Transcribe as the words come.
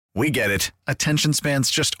We get it. Attention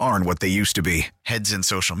spans just aren't what they used to be. Heads in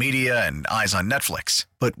social media and eyes on Netflix.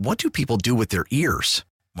 But what do people do with their ears?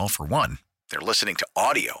 Well, for one, they're listening to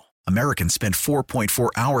audio. Americans spend 4.4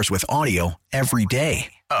 hours with audio every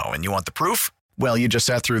day. Oh, and you want the proof? Well, you just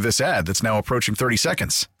sat through this ad that's now approaching 30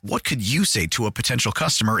 seconds. What could you say to a potential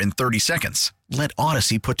customer in 30 seconds? Let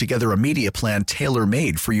Odyssey put together a media plan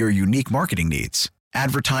tailor-made for your unique marketing needs.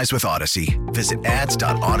 Advertise with Odyssey. Visit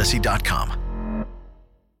ads.odyssey.com.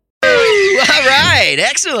 All right.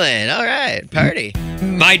 Excellent. All right. Party.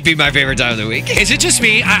 Might be my favorite time of the week. Is it just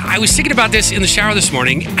me? I was thinking about this in the shower this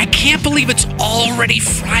morning. I can't believe it's already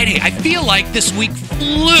Friday. I feel like this week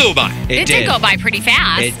flew by. It did go by pretty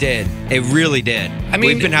fast. It did. It really did. I mean,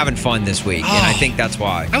 we've been having fun this week, and I think that's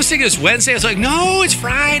why. I was thinking it's Wednesday. I was like, no, it's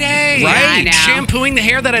Friday. Right. Yeah, shampooing the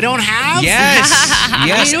hair that I don't have. Yes. Yes.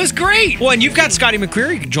 I mean, it was great. Well, and you've got Scotty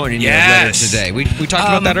McCreery joining you later today. We talked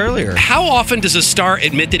about that earlier. How often does a star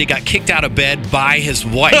admit that he got kicked out of bed by his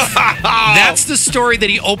wife? That's the story that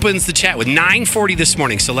he opens the chat with. 9:40 this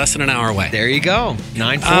morning, so less than an hour away. There you go.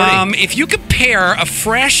 9:40. If you could pair a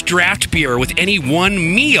fresh draft beer with any one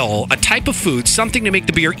meal, a type of food, something to make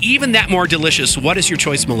the beer even that more delicious, what is your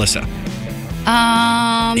choice, Melissa?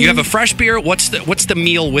 You have a fresh beer. What's the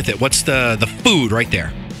meal with it? What's the food right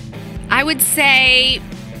there? I would say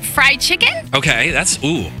fried chicken. Okay, that's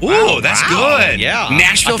Wow, that's wow. good. Yeah.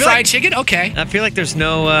 Nashville fried chicken. Okay. I feel like there's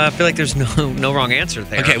no wrong answer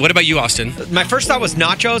there. Okay. What about you, Austin? My first thought was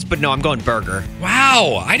nachos, but no, I'm going burger.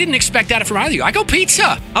 Wow, I didn't expect that from either of you. I go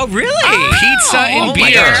pizza. Oh, really? Pizza and Oh beer.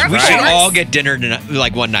 my gosh, we should right? all get dinner tonight,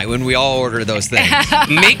 like one night when we all order those things.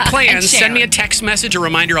 Make plans. share. Send me a text message, a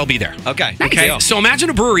reminder. I'll be there. Okay. Okay. So imagine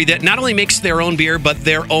a brewery that not only makes their own beer, but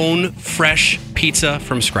their own fresh pizza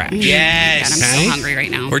from scratch. Yes. God, I'm so hungry right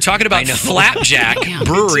now. We're talking about Flapjack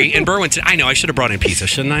Brewery in Berwyn. I know I should have brought in pizza,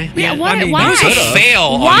 shouldn't I? Yeah, what? I mean, Why? It was a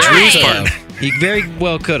fail Why? on Drew's part. He very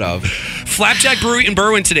well could have. Flapjack Brewery in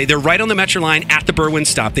Berwyn today. They're right on the Metro line at the Berwyn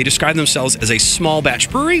stop. They describe themselves as a small batch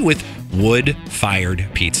brewery with wood-fired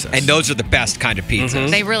pizzas. And those are the best kind of pizzas.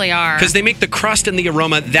 They really are. Because they make the crust and the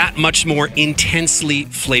aroma that much more intensely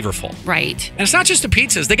flavorful. Right. And it's not just the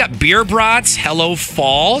pizzas. They got beer brats. Hello,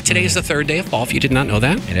 fall. Today is the third day of fall, if you did not know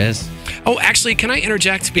that. It is. Oh, actually, can I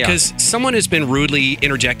interject? Because someone has been rudely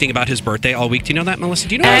interjecting about his birthday all week. Do you know that, Melissa?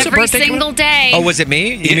 Do you know there's a Every birthday coming single up? day. Oh, was it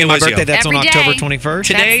me? You It mean my was you. birthday? That's Every on day. October 21st?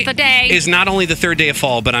 Today That's the day. is not only the third day of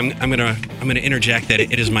fall, but I'm gonna interject that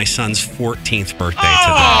it is my son's 14th birthday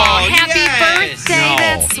Oh, today. happy birthday. No.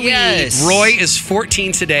 That's sweet. Yes. Roy is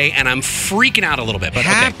 14 today, and I'm freaking out a little bit. But okay.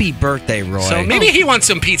 Happy birthday, Roy. So maybe he wants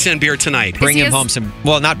some pizza and beer tonight. Bring he him as- home some,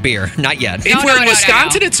 well, not beer. Not yet. If No, we're no, in no,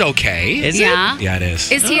 Wisconsin, no. it's okay. Is Yeah. Yeah, it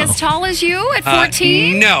is. Is he as tall as you at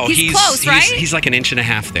 14? No, he's close, right? He's like an inch and a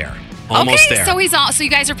half there. Almost okay, there. so so you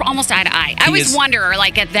guys are almost eye to eye. I always is- wonder,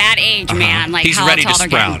 like at that age, man, like he's how ready tall to they're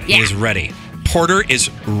sprout. getting. Yeah. He's ready. Porter is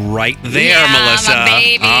right there, yeah, Melissa. I'm a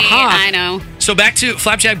baby. I know. So back to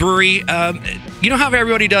Flapjack Brewery. You know how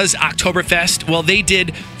everybody does Oktoberfest? Well, they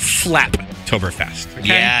did Flaptoberfest. Okay?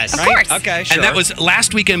 Yes. Of course. Okay, sure. And that was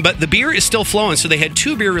last weekend, but the beer is still flowing. So they had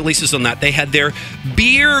 2 beer releases on that. They had their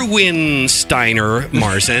Bierwinsteiner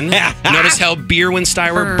Marzen. Notice how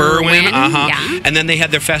Bierwinsteiner, Berwyn. Yeah. And then they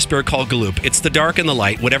had their fest beer called Galoop. It's the dark and the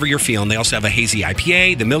light, whatever you're feeling. They also have a hazy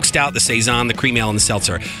IPA, the milk stout, the saison, the cream ale, and the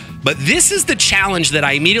seltzer. But this is the challenge that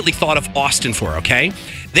I immediately thought of Austin for, okay?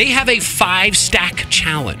 They have a 5-stack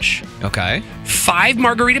challenge. Okay. 5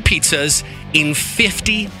 margarita pizzas in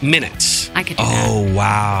 50 minutes. I could do that. Oh,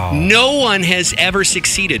 wow. No one has ever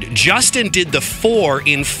succeeded. Justin did the 4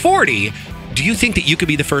 in 40. Do you think that you could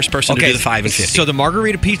be the first person to do the 5 in 50? So the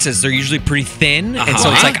margarita pizzas, they're usually pretty thin. And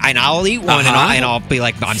so it's like, and I'll eat one and I'll be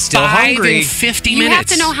like, I'm still 5 hungry. in 50 You minutes. have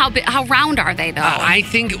to know how round are they though? I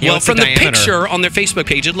think, Yeah, well, what's the from the diameter? picture on their Facebook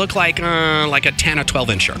page, it looked like a 10 or 12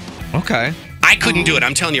 incher. Okay. I couldn't do it.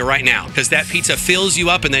 I'm telling you right now, because that pizza fills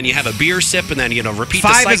you up, and then you have a beer sip, and then repeat the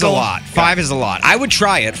cycle. 5 is a lot. 5 is a lot. I would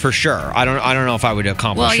try it for sure. I don't know if I would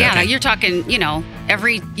accomplish well, it. yeah, you're talking, you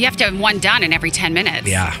have to have one done in every 10 minutes.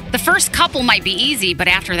 Yeah. The first couple might be easy, but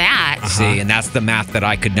after that, See, and that's the math that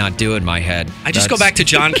I could not do in my head. I just go back to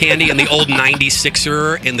John Candy and the old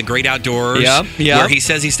 96er in The Great Outdoors. Yep. Where he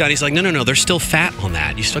says he's done. He's like, no, there's still fat on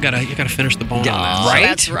that. You still gotta finish the bone on that. Right?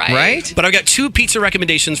 that's right. Right? But I've got 2 pizza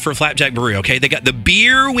recommendations for Flapjack Brewery, okay? They got the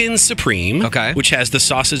Beer Win Supreme, Okay. which has the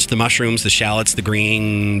sausage, the mushrooms, the shallots, the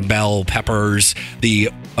green bell peppers, the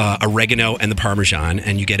oregano, and the Parmesan,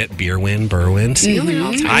 and you get it Beerwin, Berwin. See,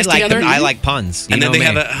 I like puns. And then they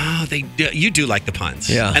have you do like the puns.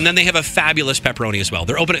 Yeah. And then they have a fabulous pepperoni as well.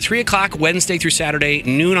 They're open at 3 o'clock Wednesday through Saturday,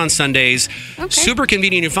 noon on Sundays. Okay. Super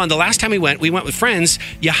convenient and fun. The last time we went with friends.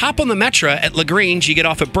 You hop on the Metra at LaGrange, you get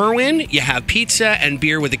off at Berwin, you have pizza and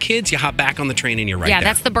beer with the kids, you hop back on the train, and you're right there. Yeah,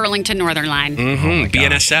 that's the Burlington Northern Line.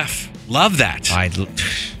 BNSF. Love that.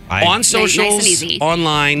 On socials, nice and easy.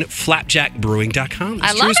 online, flapjackbrewing.com.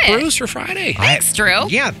 I love Drew's it. Brews for Friday. Thanks, Drew.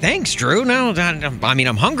 Yeah, thanks, Drew. No,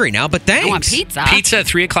 I'm hungry now, but thanks. I want pizza. Pizza at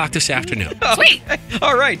 3 o'clock this afternoon. Sweet.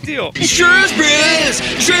 All right, deal. Drew's Brews.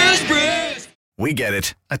 We get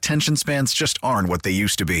it. Attention spans just aren't what they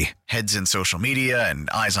used to be. Heads in social media and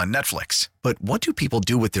eyes on Netflix. But what do people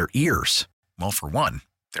do with their ears? Well, for one,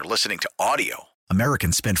 they're listening to audio.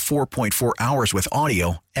 Americans spend 4.4 hours with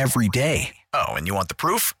audio every day. Oh, and you want the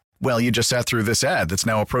proof? Well, you just sat through this ad that's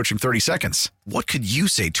now approaching 30 seconds. What could you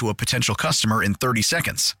say to a potential customer in 30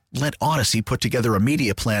 seconds? Let Odyssey put together a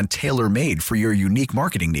media plan tailor-made for your unique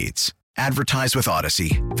marketing needs. Advertise with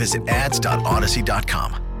Odyssey. Visit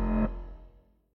ads.odyssey.com.